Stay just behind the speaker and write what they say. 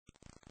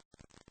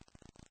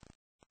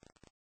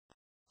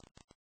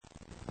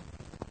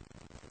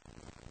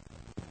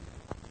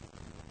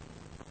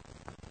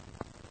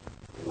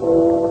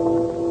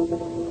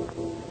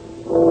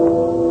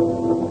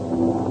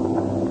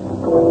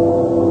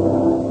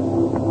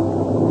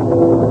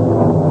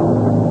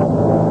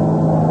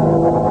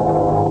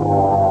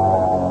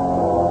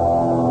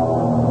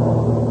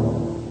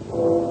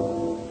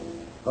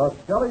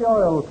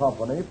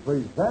Company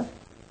presents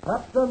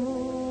Captain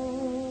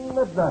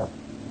Midnight.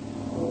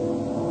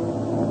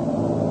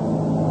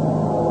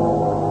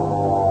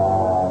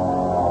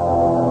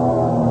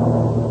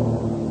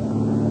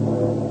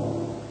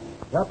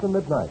 Captain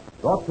Midnight,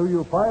 brought to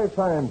you 5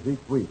 times each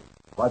week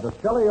by the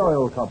Skelly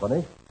Oil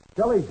Company,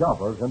 Skelly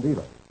Jobbers and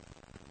Dealers.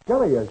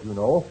 Skelly, as you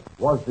know,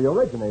 was the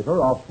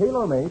originator of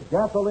tailor-made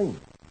gasoline,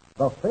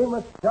 the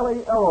famous Skelly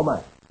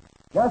Aromax,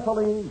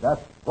 gasoline that's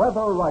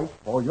weather right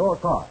for your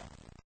car.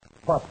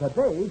 But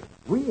today,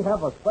 we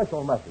have a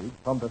special message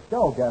from the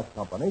Skell Gas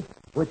Company,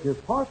 which is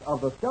part of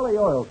the Skelly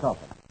Oil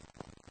Company.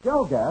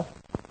 Skell Gas,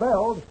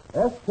 spelled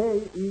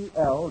S-K-E-L-G-A-S,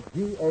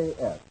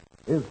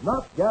 is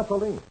not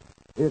gasoline.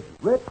 It's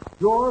rich,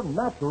 pure,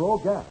 natural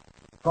gas,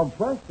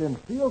 compressed in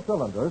steel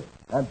cylinders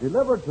and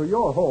delivered to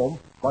your home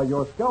by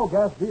your Skell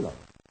Gas dealer.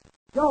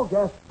 Skell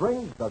Gas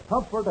brings the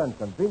comfort and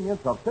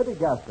convenience of city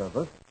gas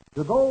service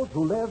to those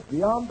who live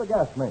beyond the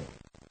gas main.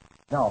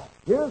 Now,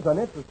 here's an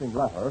interesting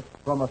letter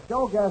from a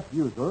Skell Gas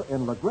user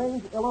in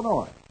LaGrange,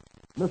 Illinois.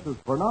 Mrs.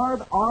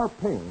 Bernard R.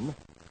 Payne,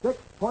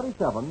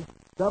 627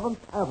 7th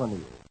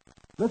Avenue.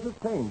 Mrs.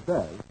 Payne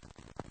says,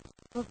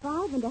 For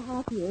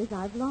 5.5 years,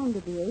 I've longed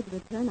to be able to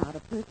turn out a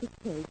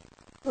perfect cake,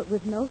 but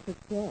with no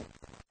success.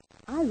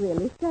 I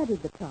really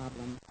studied the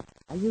problem.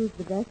 I used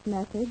the best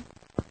methods,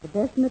 the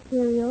best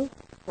materials,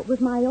 but with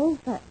my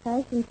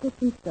old-fashioned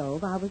kitchen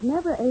stove, I was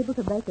never able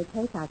to bake a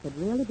cake I could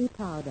really be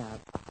proud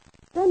of.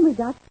 Then we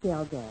got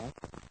Skell Gas,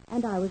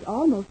 and I was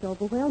almost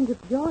overwhelmed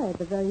with joy at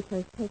the very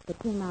first cake that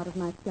came out of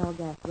my Skell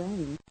Gas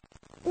range.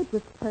 It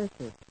was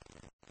perfect,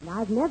 and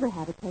I've never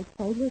had a cake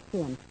failure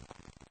since.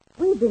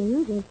 We've been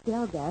using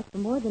Skell Gas for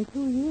more than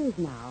 2 years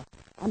now,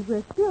 and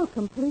we're still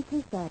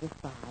completely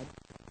satisfied.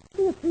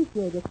 We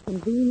appreciate its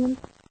convenience,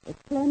 its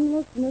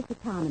cleanliness, and its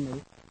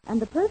economy, and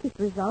the perfect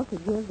results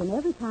it gives in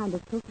every kind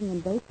of cooking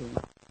and baking.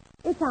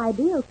 It's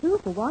ideal, too,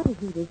 for water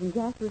heaters and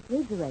gas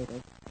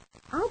refrigerators.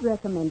 I've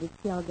recommended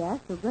Skell Gas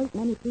to a great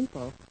many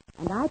people,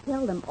 and I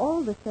tell them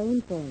all the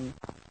same thing.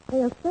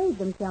 They'll save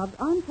themselves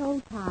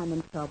untold time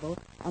and trouble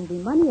and be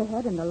money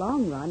ahead in the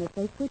long run if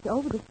they switch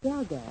over to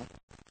Skell Gas.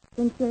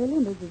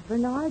 Sincerely, Mrs.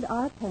 Bernard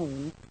R.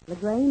 Payne,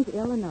 LaGrange,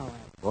 Illinois.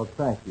 Well,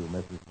 thank you,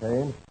 Mrs.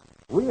 Payne.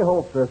 We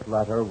hope this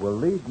letter will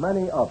lead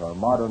many other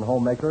modern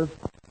homemakers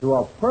to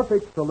a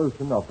perfect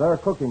solution of their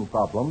cooking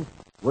problems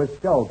with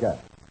Skell Gas.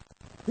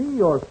 See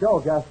your Skell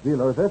Gas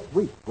dealer this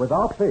week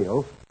without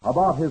fail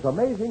about his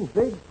amazing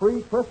big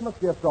free Christmas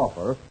gift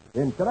offer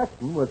in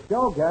connection with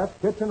Skell Gas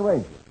kitchen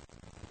ranges.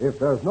 If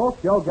there's no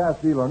Skell Gas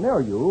dealer near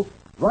you,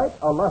 write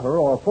a letter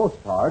or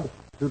postcard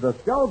to the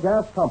Skell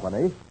Gas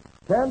Company,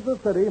 Kansas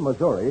City,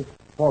 Missouri,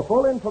 for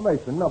full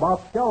information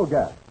about Skell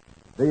Gas,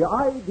 the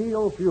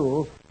ideal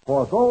fuel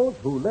for those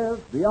who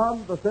live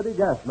beyond the city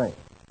gas main.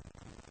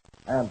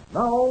 And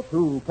now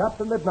to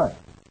Captain Midnight.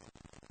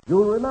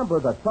 You'll remember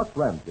that Chuck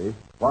Ramsey,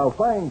 while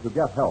trying to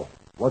get help,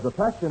 was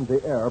attacked in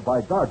the air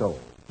by Guardo,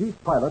 chief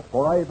pilot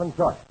for Ivan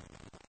Chuck.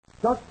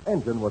 Chuck's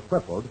engine was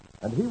crippled,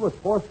 and he was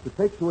forced to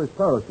take to his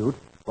parachute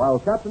while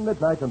Captain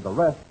Midnight and the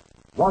rest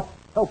watched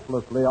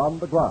helplessly on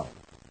the ground.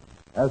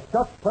 As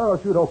Chuck's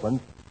parachute opened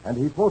and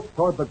he floats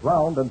toward the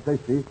ground and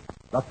safety,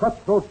 the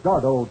cutthroat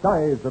Guardo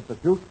dives at the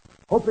chute,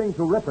 hoping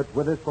to rip it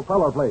with his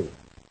propeller blade.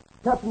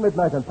 Captain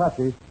Midnight and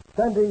Patsy,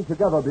 standing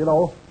together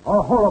below,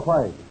 are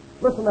horrified.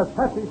 Listen as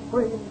Patsy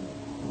screams.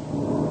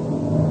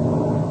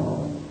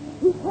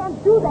 He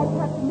can't do that,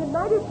 Captain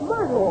Midnight. It's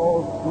murder.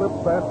 Oh,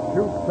 slip that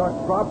chute, Chuck.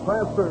 Drop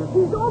faster.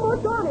 He's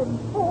almost on it.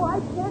 Oh, I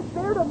can't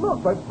bear to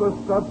look. That's the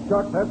stuff,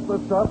 Chuck. That's the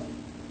stuff.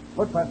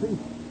 Look, Patsy.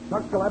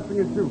 Chuck's collapsing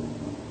his chute.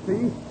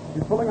 See?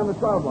 He's pulling on the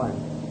shroud line.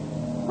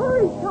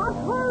 Hurry, Chuck,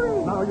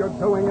 hurry. Now you're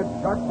doing it,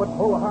 Chuck, but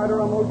pull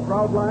harder on those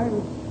shroud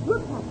lines.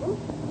 Look, Captain.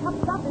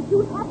 Chuck's got the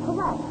chute half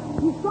collapsed.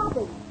 He's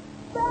dropping.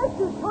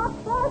 Faster, Chuck,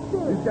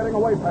 faster. He's getting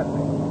away,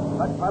 Patsy.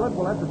 That pilot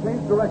will have to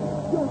change direction.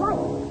 You're right.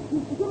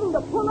 He's beginning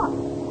to pull up.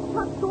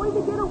 Chuck's going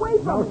to get away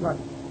from Now, him. Chuck.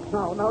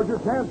 Now's your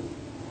chance.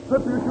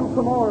 Slip your chute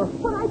some more.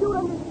 But I don't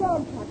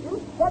understand, Captain.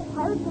 That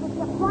pilot could have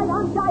kept right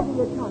on diving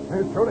at Chuck.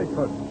 He surely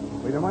could.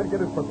 We might get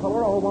his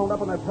propeller all wound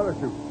up in that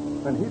parachute.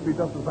 Then he'd be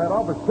just as bad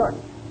off as Chuck.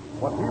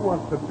 What he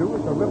wants to do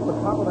is to rip the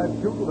top of that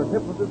chute with the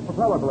tip of his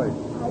propeller blade.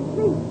 I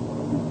see.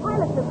 The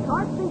pilots of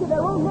cars think of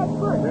their own neck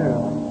first.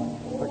 Yeah.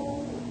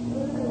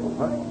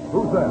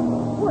 Who's that?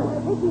 Well,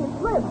 Hickey and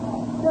Slim.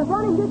 They're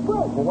running this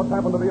way. Well, what's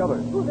happened to the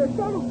others? Oh, they're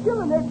standing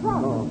still in their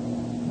tracks. Oh.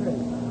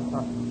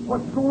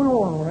 What's going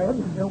on, Red?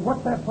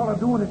 What's that fella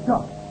doing to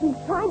Chuck? He's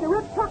trying to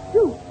rip Chuck's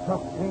chute. Chuck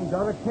ain't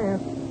got a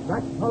chance.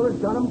 That fella's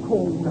got him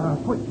cold.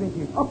 Quick,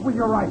 Nicky. Up with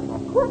your rifle.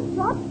 Quick,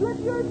 Chuck.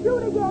 Slip your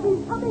chute again.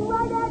 He's coming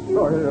right at you.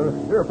 Oh,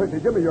 here, Picky,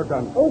 give me your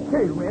gun.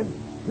 Okay, Red.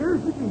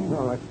 Here's the deal.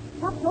 All right.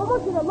 Chuck's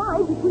almost in a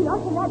line between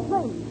us and that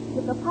plane.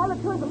 If the pilot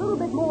turns a little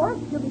bit more,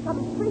 he'll be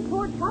coming straight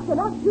toward Chuck and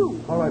us,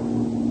 too. All right.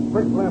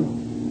 Quick, Slim.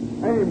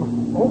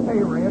 Aim.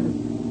 Okay, Red.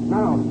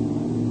 Now.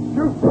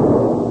 Shoot.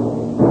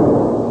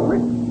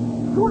 Quick.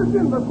 Shoot us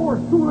in before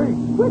it's too late.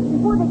 Quick,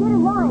 before they get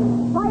in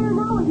line. Fire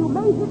now or you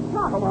may hit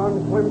Chuck. Come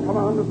on, Slim, come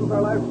on. This is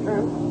our last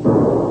chance.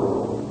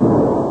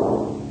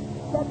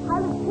 That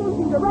pilot's changing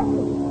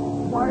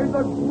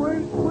a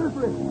great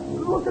grizzly.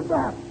 Look at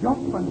that.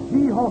 Jump and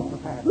see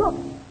Horsefat. Look,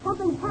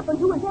 something's happened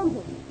to his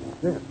engine.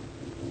 Yes.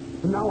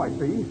 Now I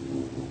see.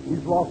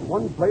 He's lost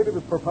one blade of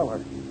his propeller.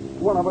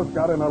 One of us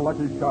got in a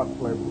lucky shot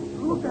slip.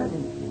 Look at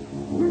him.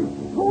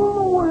 He's pulled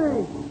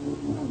away.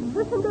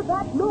 Listen to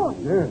that noise.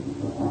 Yes.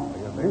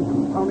 The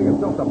engine's pounding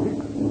itself to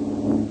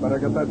pieces. Better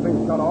get that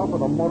thing shut off or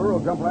the motor will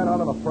jump right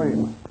out of the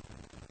frame.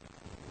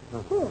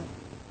 There.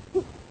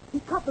 He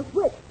cut the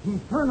switch. He's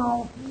turned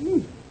off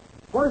east.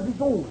 Where's he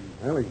going?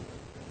 Well, he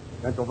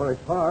can't go very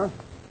far.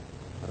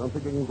 I don't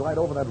think he can glide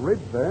over that ridge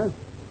there.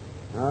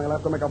 Now he'll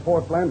have to make a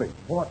forced landing.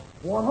 What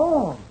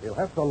on? He'll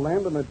have to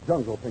land in the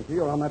jungle, Pinky,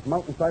 or on that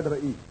mountainside to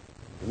the east.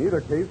 In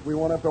either case, we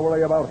won't have to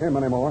worry about him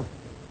anymore.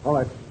 All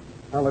right.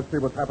 Now let's see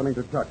what's happening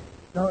to Chuck.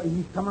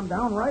 He's coming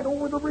down right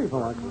over the reef.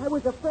 All right. I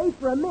was afraid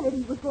for a minute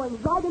he was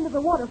going right into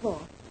the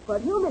waterfall.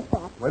 But he'll miss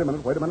that. Wait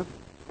a minute.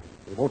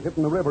 He won't hit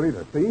in the river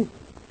either, see?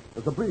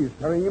 There's a breeze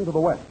carrying him to the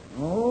west.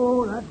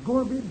 Oh, that's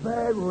going to be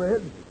bad,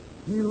 Red.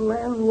 He'll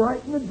land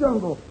right in the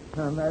jungle.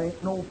 And that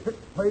ain't no fit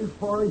place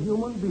for a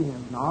human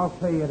being. I'll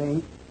say it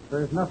ain't.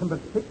 There's nothing but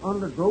thick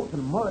undergrowth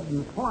and mud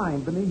and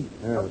slime beneath.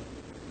 Yes.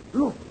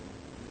 Look,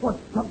 what's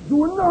Chuck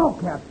doing now,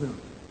 Captain?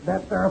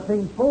 That there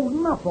thing's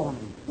folding up on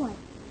him. Why,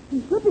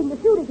 he's slipping the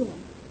chute again.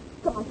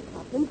 Gosh,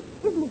 Captain,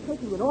 isn't he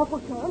taking an awful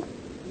chance?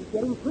 He's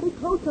getting pretty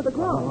close to the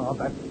ground. Oh,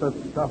 that's the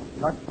stuff,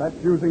 Chuck.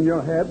 That's using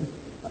your head.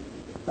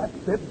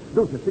 That's it.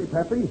 Don't you see,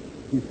 Patsy?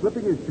 He's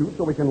slipping his chute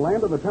so he can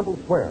land in the temple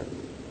square.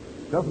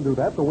 If he doesn't do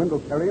that, the wind will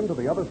carry him to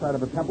the other side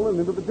of the temple and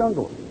into the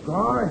jungle.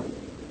 Gosh,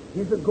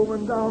 he's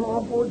going down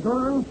awful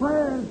darn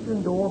fast,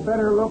 and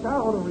better look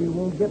out or he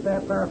won't get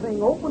that there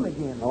thing open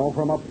again. Oh,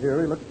 from up here,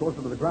 he looks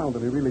closer to the ground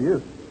than he really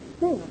is.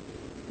 There.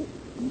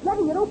 He's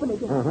letting it open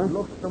again. Uh-huh.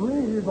 Looks to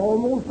me he's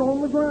almost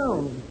on the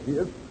ground. He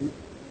is.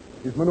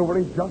 He's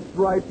maneuvering just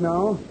right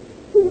now.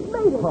 He's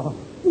made it.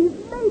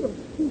 He's made it.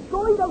 He's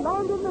going to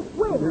land in the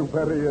swim. You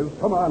bet he is.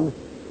 Come on.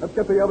 Let's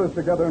get the others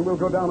together and we'll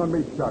go down and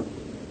meet Chuck.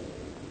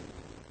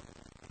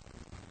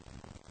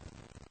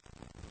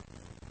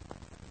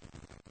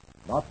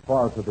 Not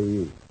far to the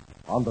east,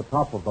 on the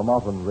top of the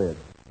mountain ridge,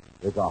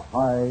 is a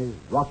high,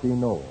 rocky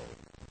knoll.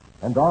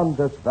 And on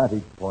this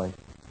vantage point,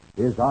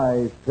 his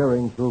eyes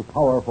peering through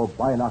powerful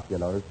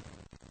binoculars,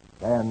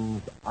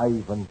 stands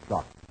Ivan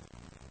Chuck.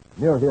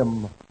 Near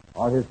him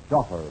are his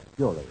daughter,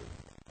 Fury,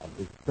 and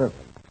his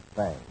servant,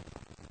 Fang.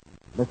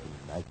 Listen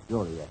as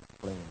Fury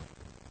explains.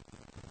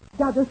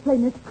 Guardo's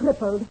plane is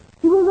crippled.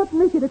 He will not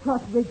make it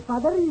across the ridge,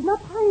 Father. He's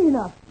not high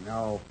enough.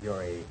 No,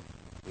 Fury.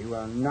 He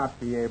will not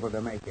be able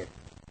to make it.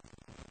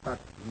 Such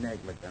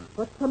negligence.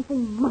 But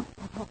something must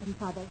have happened,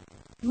 Father.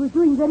 He was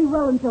doing very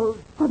well until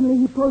suddenly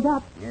he pulled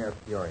up. Yes,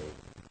 Fury.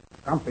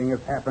 Something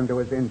has happened to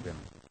his engine.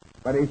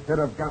 But he should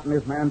have gotten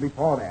his man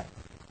before that.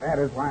 That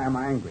is why I'm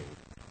angry.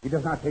 He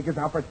does not take his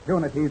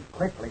opportunities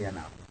quickly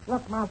enough.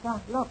 Look, Master,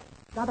 look.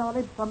 Guardo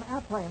leaps from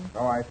airplane.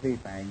 So I see,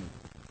 Fang.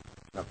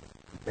 Look,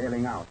 he's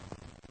sailing out.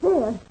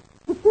 There.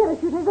 The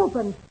parachute has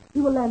opened. He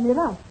will land near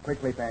us.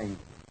 Quickly, Fang.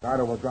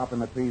 Guardo will drop in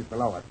the trees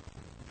below us.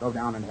 Go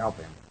down and help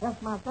him. Yes,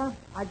 Master.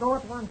 I go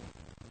at once.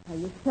 Are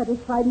you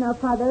satisfied now,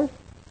 Father?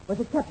 Was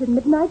it Captain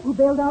Midnight who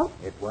bailed out?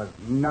 It was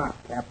not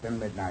Captain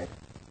Midnight.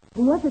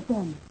 Who was it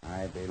then?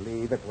 I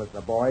believe it was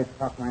the boy,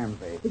 Tuck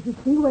Ramsey. Did you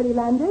see where he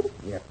landed?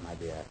 Yes, my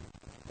dear.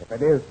 If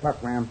it is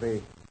Tuck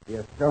Ramsey, he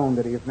has shown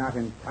that he is not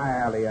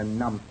entirely a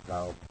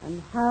numbskull.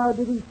 And how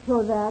did he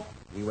show that?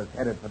 He was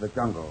headed for the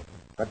jungle,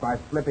 but by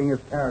slipping his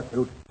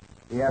parachute,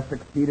 he has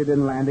succeeded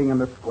in landing in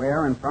the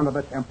square in front of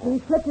the temple. He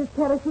slipped his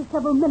parachute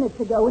several minutes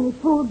ago when he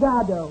fooled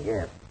Guardo.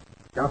 Yes.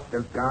 Just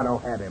as Guardo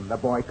had him, the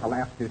boy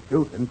collapsed his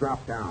chute and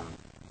dropped down.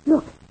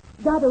 Look,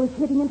 Guardo is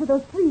hitting into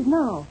those trees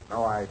now.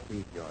 So I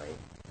see, Joey.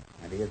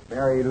 And he is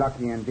very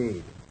lucky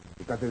indeed,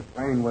 because his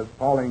plane was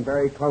falling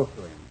very close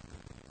to him.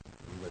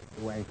 He was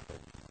too anxious.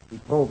 He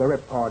pulled the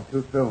ripcord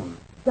too soon.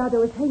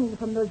 Guardo is hanging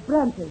from those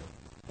branches.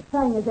 The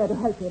Fang is there to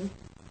help him.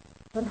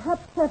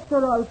 Perhaps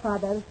after all,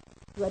 Father,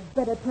 you had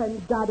better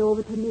turn Guardo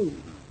over to me.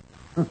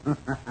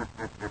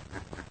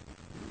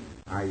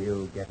 Are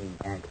you getting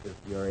anxious,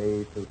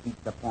 Fury, to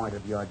heat the point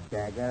of your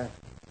dagger?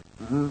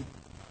 Hmm?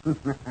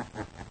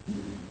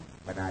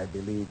 But I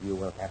believe you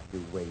will have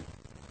to wait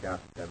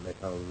just a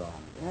little longer.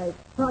 I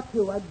thought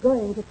you were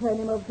going to turn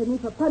him over to me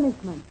for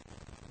punishment.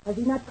 Has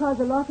he not caused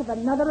the loss of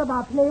another of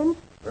our planes?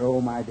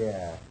 True, my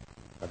dear.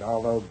 But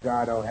although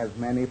Guardo has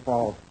many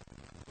faults,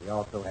 he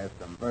also has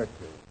some virtues.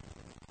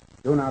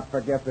 Do not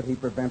forget that he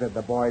prevented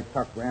the boy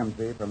Tuck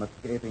Ramsey from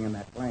escaping in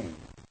that plane.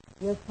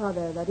 Yes,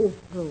 Father, that is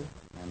true.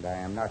 And I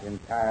am not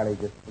entirely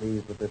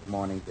displeased with this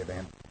morning's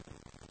event.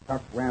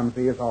 Tuck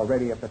Ramsey is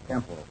already at the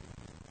temple.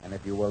 And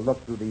if you will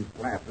look through these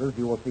glasses,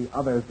 you will see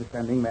others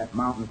descending that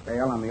mountain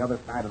trail on the other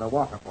side of the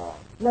waterfall.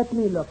 Let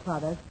me look,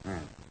 Father.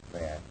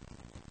 There.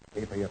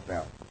 See for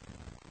yourself.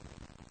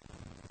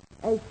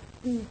 I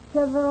see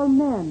several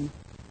men.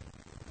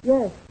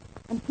 Yes,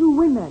 and 2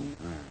 women.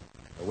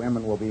 The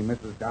women will be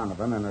Mrs.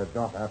 Donovan and her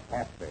daughter,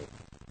 Patsy.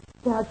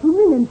 There are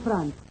 2 men in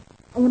front.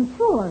 I am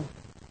sure.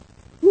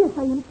 Yes,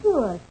 I am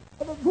sure.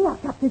 They are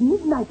Captain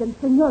Midnight and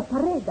Senor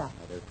Pareda.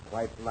 It is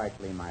quite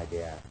likely, my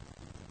dear.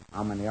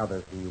 How many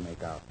others do you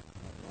make out?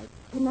 I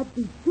cannot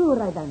be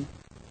sure, Ivan.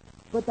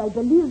 But I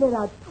believe there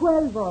are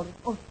 12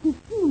 or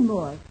 15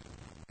 more.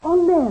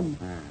 All men.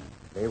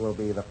 They will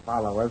be the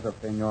followers of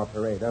Senor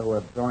Pareda who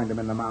have joined him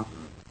in the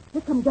mountains.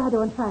 Here come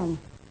Guardo and Fang.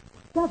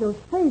 Guardo's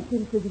face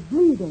seems to be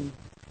bleeding.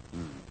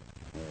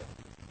 Yes.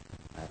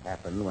 That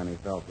happened when he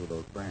fell through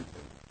those branches.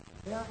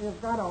 Here is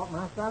Guardo,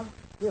 Master.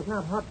 He is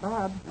not hurt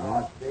bad.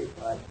 Chief,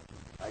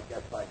 I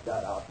guess I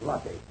got out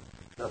lucky.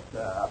 Just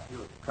a few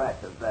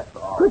scratches, that's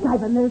all. Quick,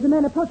 Ivan. There's a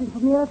man approaching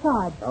from the other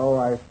side. Oh,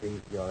 I see,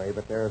 Fury,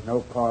 but there is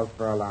no cause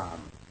for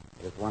alarm.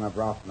 It is one of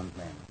Rossman's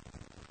men.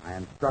 I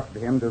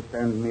instructed him to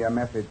send me a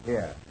message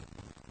here.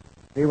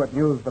 See what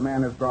news the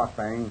man has brought,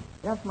 Fang.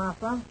 Yes,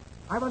 Master.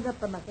 I will get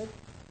the message.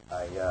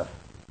 I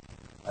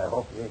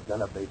hope you ain't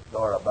gonna be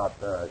sore about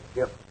the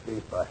ship,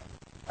 Chief.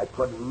 I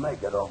couldn't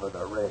make it over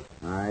the ridge.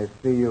 I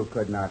see you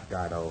could not,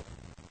 Guardo.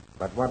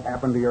 But what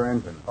happened to your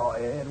engine? Oh,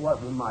 it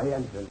wasn't my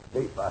engine,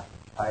 Chief.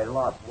 I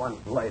lost one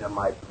blade of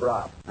my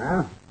prop.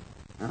 Huh?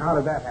 And how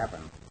did that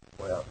happen?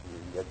 Well,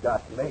 you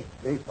got me,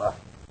 Chief.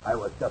 I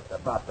was just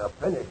about to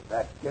finish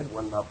that kid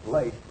when the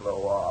blade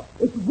flew off.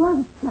 It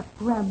was Chuck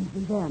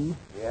Ramsey then.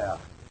 Yeah,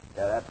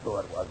 that's who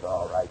it was,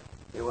 all right.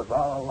 He was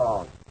all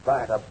alone,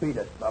 trying to beat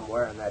it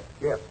somewhere in that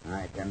ship.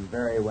 I can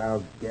very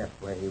well guess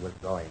where he was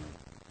going.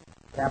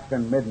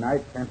 Captain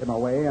Midnight sent him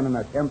away in an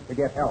attempt to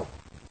get help.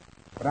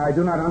 But I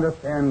do not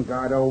understand,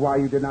 Guardo, why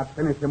you did not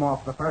finish him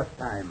off the first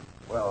time.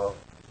 Well,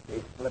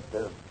 he slipped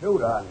his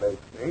chute on me,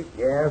 Chief.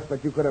 Yes,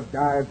 but you could have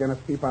dived in a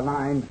steeper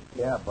line.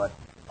 Yeah, but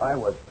I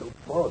was too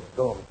close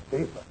to him,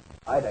 Chief.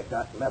 I'd have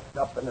got messed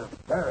up in his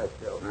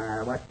parachute.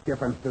 What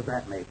difference does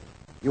that make?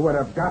 You would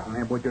have gotten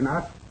him, would you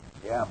not?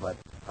 Yeah, but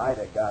I'd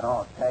have got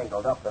all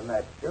tangled up in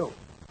that chute.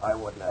 I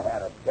wouldn't have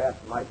had a chance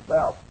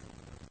myself.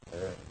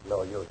 There's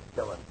no use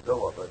killing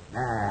two of us.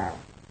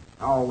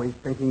 Always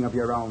thinking of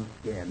your own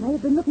I skin.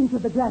 have been looking through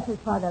the glasses,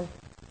 Father.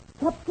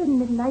 Captain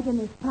Midnight and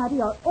his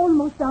party are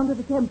almost down to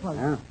the temple.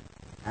 Huh?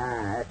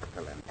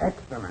 Excellent,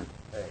 excellent.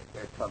 Hey,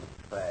 here comes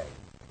Fang.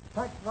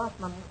 Tex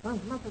Rossman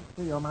sends message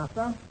to you,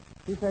 Master.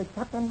 He says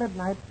Captain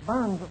Midnight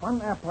burns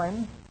one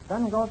airplane,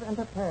 then goes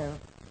into tears.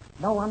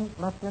 No one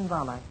left in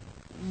Raleigh.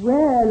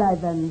 Well,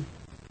 Ivan,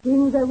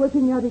 things are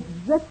working out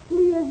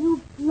exactly as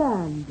you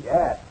planned.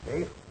 Yeah,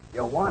 Chief.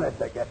 You wanted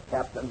to get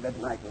Captain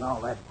Midnight and all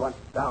that bunch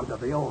down to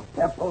the old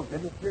temple,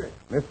 didn't you?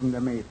 Listen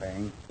to me,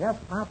 Fang. Yes,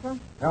 Master?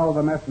 Tell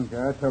the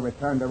messenger to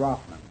return to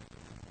Rossman.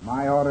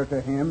 My order to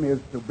him is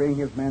to bring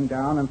his men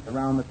down and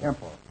surround the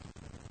temple.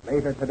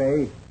 Later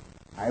today,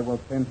 I will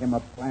send him a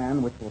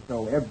plan which will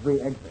show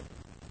every exit.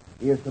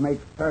 He is to make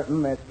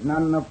certain that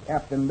none of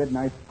Captain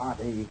Midnight's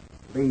party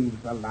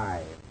leaves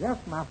alive. Yes,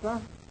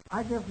 Master.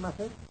 I give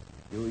message.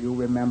 Do you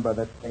remember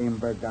the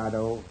chamber,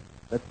 Guardo?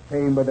 The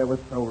chamber that was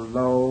so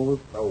low,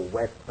 so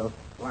wet, so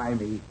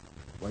slimy,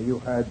 where you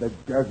heard the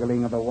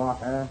gurgling of the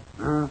water?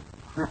 Huh?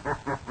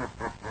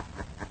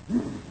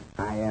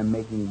 I am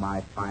making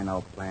my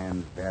final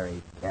plans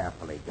very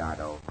carefully,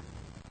 Guardo.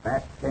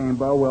 That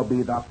chamber will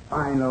be the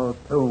final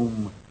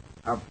tomb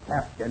of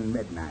Captain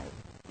Midnight.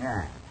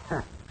 Yeah.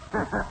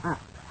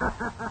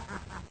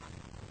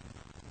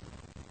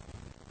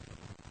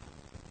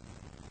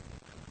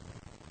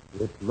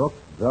 It looks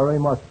very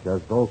much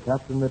as though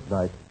Captain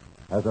Midnight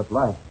has at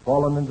last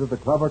fallen into the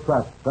clever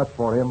trap set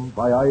for him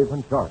by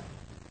Ivan Sharp.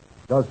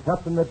 Does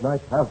Captain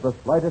Midnight have the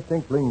slightest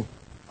inkling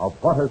of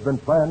what has been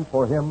planned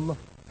for him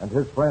and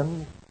his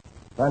friends?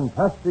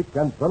 Fantastic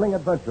and thrilling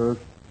adventures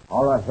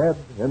are ahead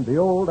in the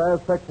old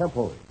Aztec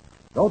temple.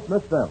 Don't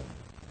miss them.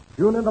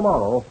 Tune in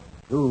tomorrow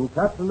to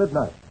Captain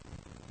Midnight.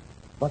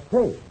 But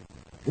say,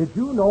 did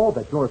you know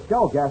that your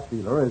Shell Gas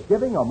dealer is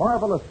giving a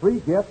marvelous free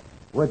gift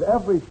with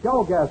every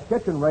Shell Gas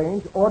kitchen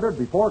range ordered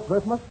before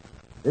Christmas?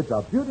 It's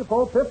a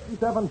beautiful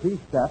 57-piece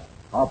set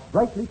of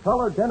brightly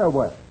colored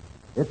dinnerware.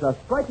 It's a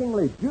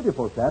strikingly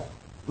beautiful set,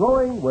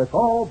 glowing with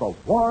all the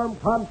warm,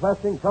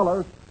 contrasting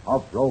colors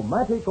of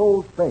romantic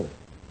old Spain.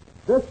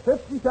 This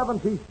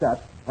 57-piece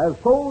set has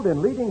sold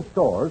in leading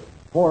stores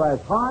for as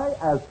high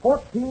as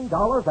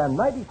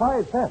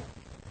 $14.95.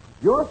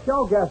 Your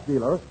Shell Gas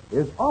dealer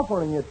is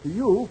offering it to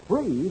you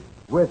free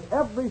with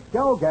every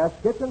Shell Gas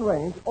kitchen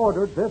range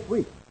ordered this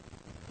week.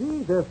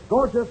 See this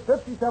gorgeous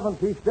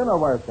 57-piece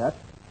dinnerware set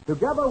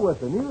together with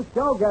the new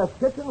Shell Gas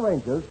kitchen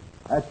ranges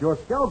at your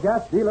Shell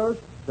Gas dealers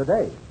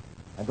today.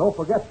 And don't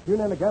forget to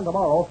tune in again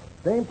tomorrow,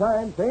 same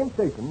time, same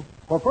station,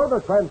 for further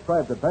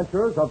transcribed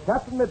adventures of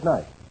Captain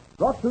Midnight.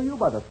 Brought to you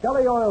by the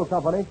Skelly Oil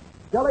Company,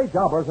 Skelly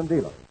Jobbers and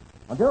Dealers.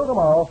 Until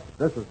tomorrow,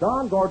 this is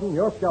Don Gordon,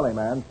 your Skelly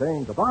Man,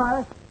 saying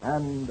goodbye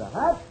and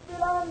happy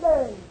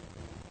landing!